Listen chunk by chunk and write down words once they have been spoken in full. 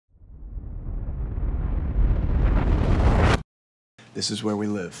This is where we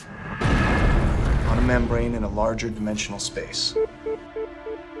live. On a membrane in a larger dimensional space.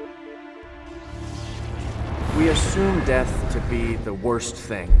 We assume death to be the worst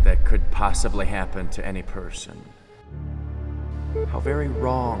thing that could possibly happen to any person. How very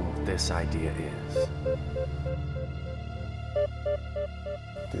wrong this idea is.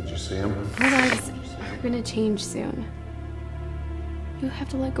 Did you see him? Our lives are gonna change soon. You have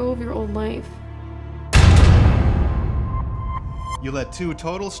to let go of your old life. You let two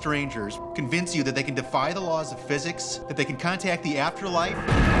total strangers convince you that they can defy the laws of physics, that they can contact the afterlife?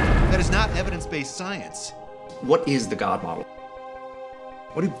 That is not evidence-based science. What is the God model?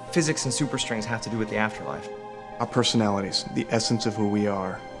 What do physics and superstrings have to do with the afterlife? Our personalities, the essence of who we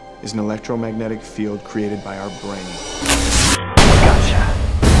are, is an electromagnetic field created by our brain. Gotcha.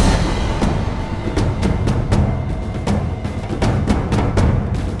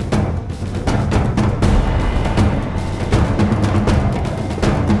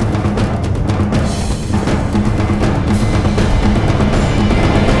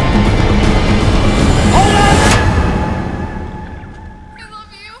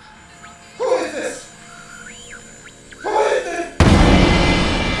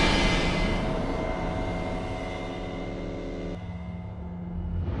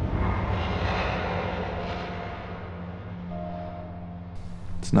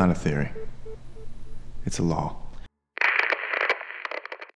 It's not a theory. It's a law.